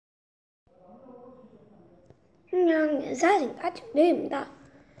안녕, 윤사장과 친구들입니다.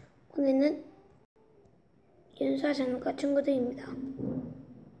 오늘은 윤사장과 친구들입니다.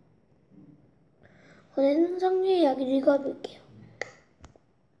 오늘은 성경이야기를 읽어볼게요.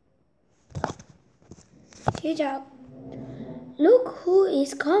 시작. Look who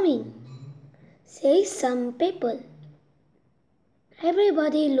is coming, say some people.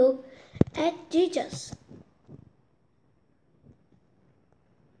 Everybody look at Jesus.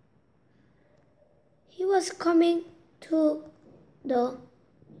 He was coming to the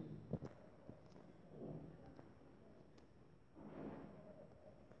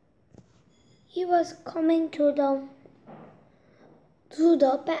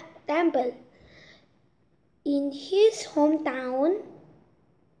temple. In his hometown,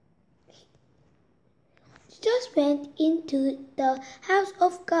 Jesus went into the house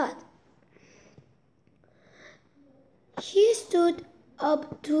of God. He stood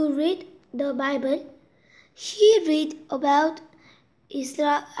up to read the Bible. He read about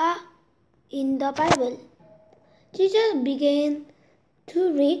Israel in the Bible. Jesus began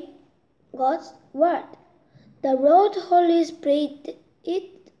to read God's word. The Lord Holy Spirit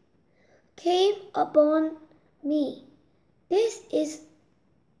came upon me. This is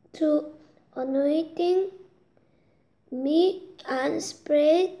to anointing me and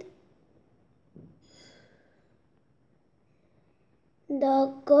spread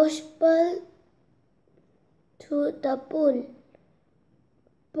the gospel to the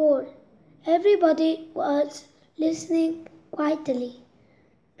poor. Everybody was listening quietly.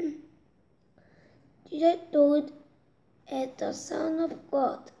 Jesus stood at the Son of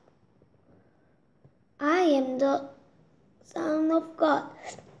God. I am the Son of God,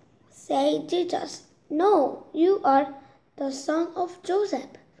 said Jesus. No, you are the son of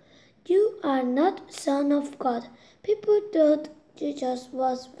Joseph. You are not Son of God. People thought Jesus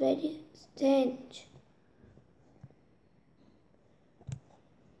was very strange.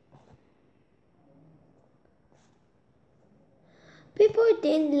 People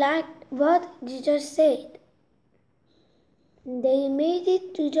didn't like what Jesus said. They made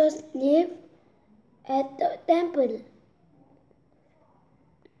it to just live at the temple.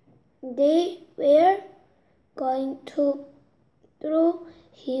 They were going to throw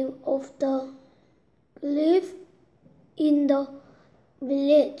him off the cliff in the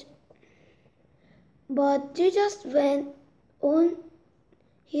village. But Jesus went on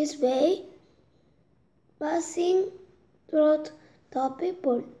his way, passing through the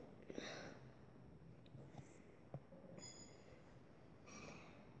people.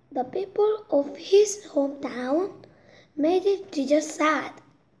 The people of his hometown made Jesus sad.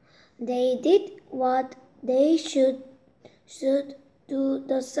 They did what they should to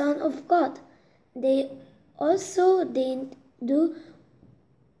the Son of God. They also didn't do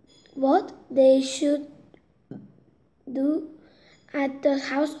what they should do at the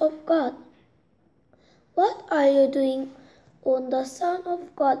house of God. What are you doing on the Son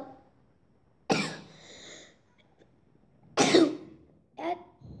of God at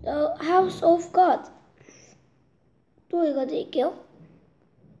the house of God? 또 읽어드릴게요.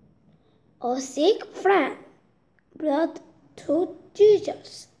 A sick friend brought to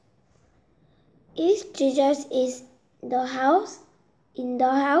Jesus. Is Jesus in the house?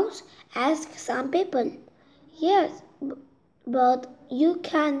 Asked some people. Yes, but you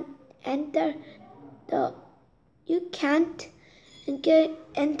can't enter the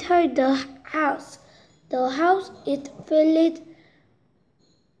house. The house is filled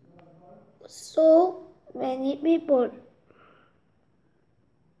so many people.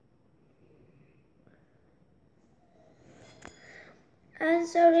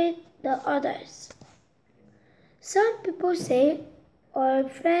 Answered the others. Some people say, our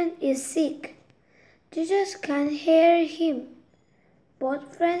friend is sick. Jesus can hear him,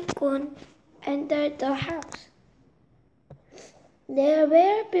 but friend couldn't enter the house. There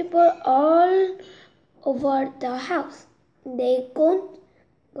were people all over the house. They couldn't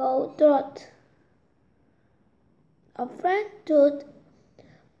go through. A friend thought,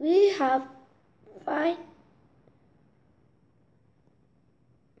 we have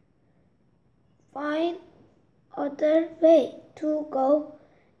find other way to go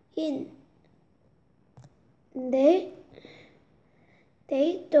in. They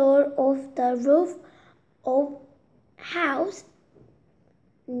tore off the roof of house.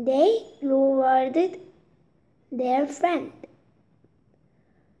 They lowered their friend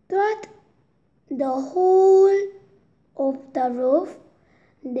through the hole of the roof.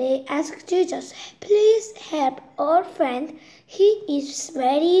 They asked Jesus, please help our friend. He is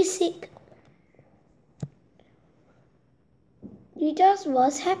very sick. Jesus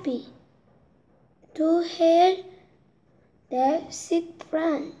was happy. to heal their sick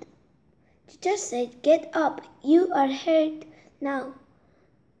friend. Jesus said, "Get up, you are healed now."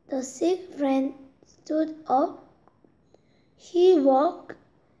 The sick friend stood up. He walked,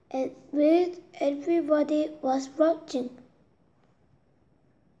 and with everybody was watching.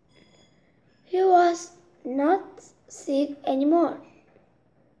 He was not sick anymore.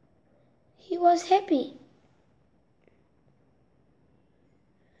 He was happy.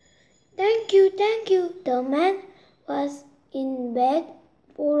 Thank you. The man was in bed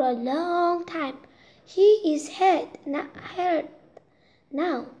for a long time. He is healed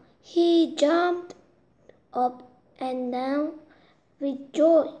now. He jumped up and down with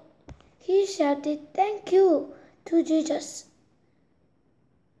joy. He shouted, "Thank you" to Jesus.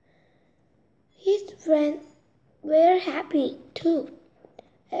 His friends were happy too.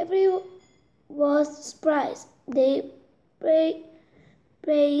 Everyone was surprised. They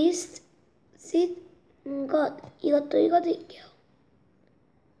praised God. 이것도 읽어드릴게요.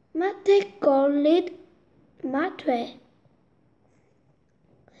 Matthew called it Matthew.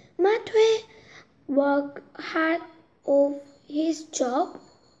 Matthew worked hard of his job.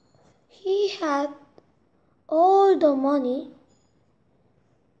 He had all the money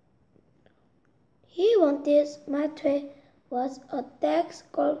he wanted. Matthew was a tax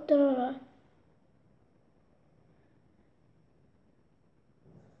collector.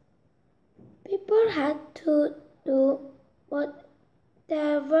 People had to do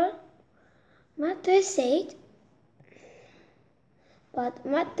whatever Matthew said, but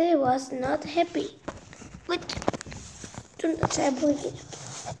Matthew was not happy. But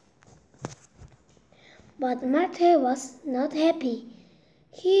Matthew was not happy.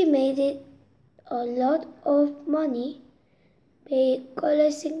 He made it a lot of money by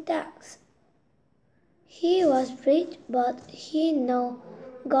collecting tax. He was rich, but he knew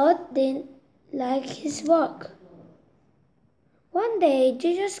God didn't like his work. One day,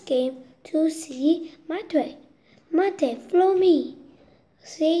 Jesus came to see Matthew. "Matthew, follow me,"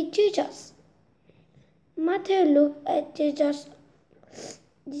 said Jesus. Matthew looked at Jesus.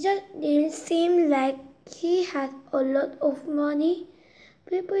 Jesus didn't seem like he had a lot of money.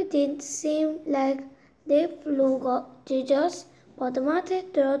 People didn't seem like they followed Jesus, but Matthew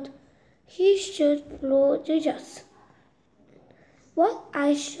thought he should follow Jesus. "What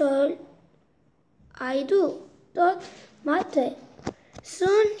shall I do?" thought Matthew.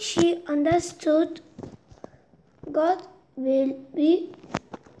 Soon he understood God will be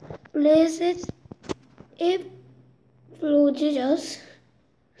pleased if follow Jesus.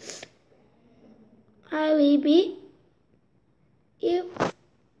 I will be if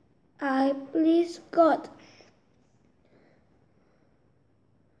I please God.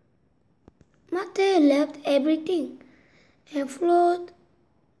 Matthew left everything and followed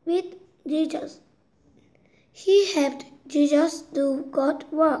with Jesus. He helped Jesus do God's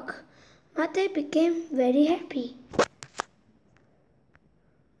work. Matthew became very happy.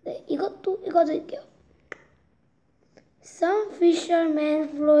 네, 이것도 읽어드릴게요. Some fishermen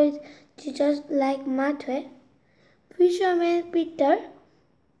followed Jesus like Matthew. Fisherman Peter,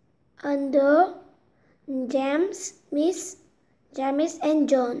 Andrew, James and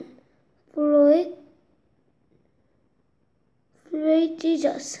John followed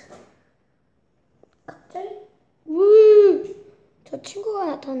Jesus. 갑자기 저 친구가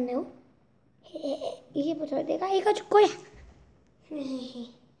나타났네요. 이제부터 내가 읽어줄 거야.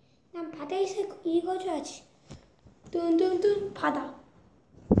 난 바다에서 읽어줘야지. 뚠뚠뚠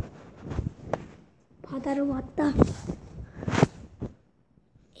바다로 왔다.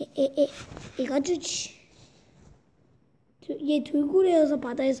 읽어주지. 얘 돌고래여서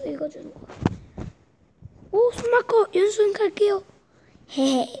바다에서 읽어주는 거야. 오, 손 커. 연수는 갈게요.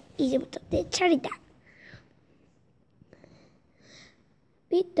 이제부터 내 차례다.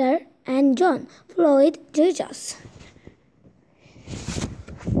 Peter and John followed Jesus.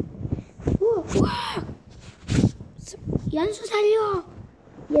 우와. 연수 살려.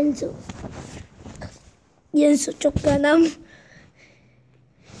 연수 쫓겨남.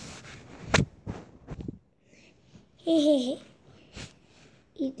 이제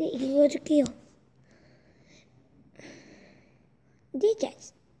읽어줄게요.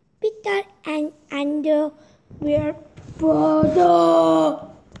 Jesus, Peter and Andrew were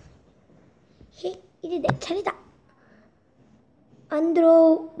brother. 이제 내 차례다.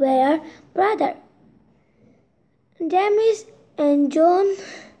 Andrew were brother. James and John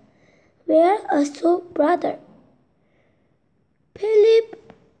were also brother.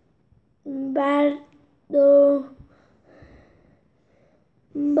 Philip, Bartholomew,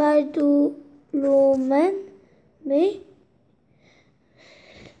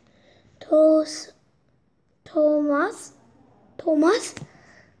 Thomas,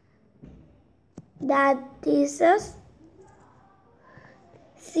 Thaddeus,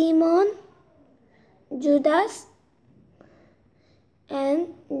 Simon, Judas,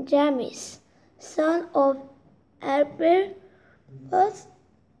 and James, son of Alphaeus,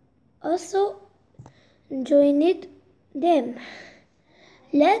 also joined them.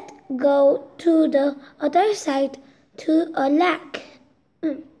 Let's go to the other side to a lake,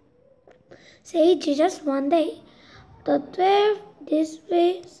 said Jesus one day. The 12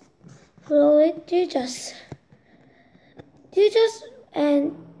 disciples followed Jesus. Jesus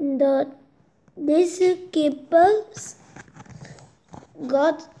and the disciples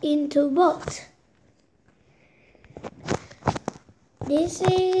got into boat.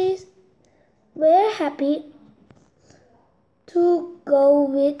 These were happy to go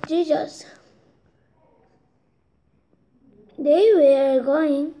with Jesus. They were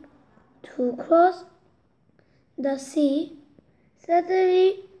going to cross the sea.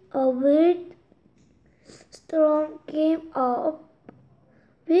 Suddenly a wild storm came up.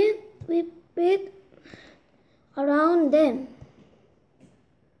 Wind whipped around them.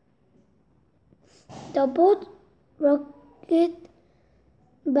 The boat rocked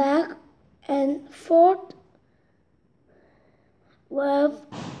back and forth. Waves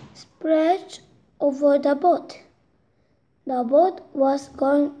splashed over the boat. The boat was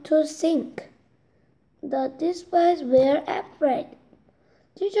going to sink. The disciples were afraid.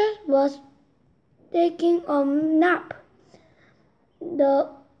 Jesus was taking a nap. The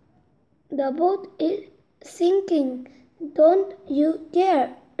boat is sinking. Don't you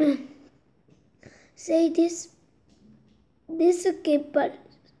dare, say this disciple.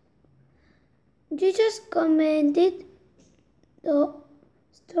 Jesus commanded the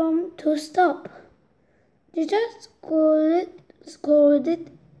storm to stop. Jesus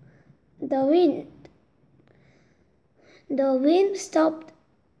scolded the wind. The wind stopped.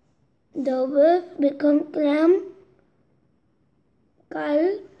 The waves became calm.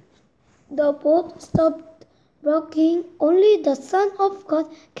 The boat stopped rocking. Only the Son of God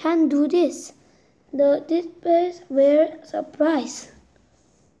can do this. The disciples were surprised.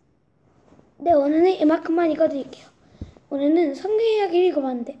 네, 오늘은 이만큼만 읽어드릴게요. 오늘은 성경이야기를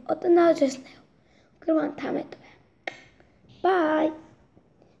읽어봤는데 어떤 나라 주셨나요? 그러면 다음에 또 봐요. 바이.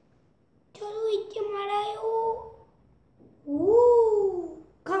 저도 잊지 말아요.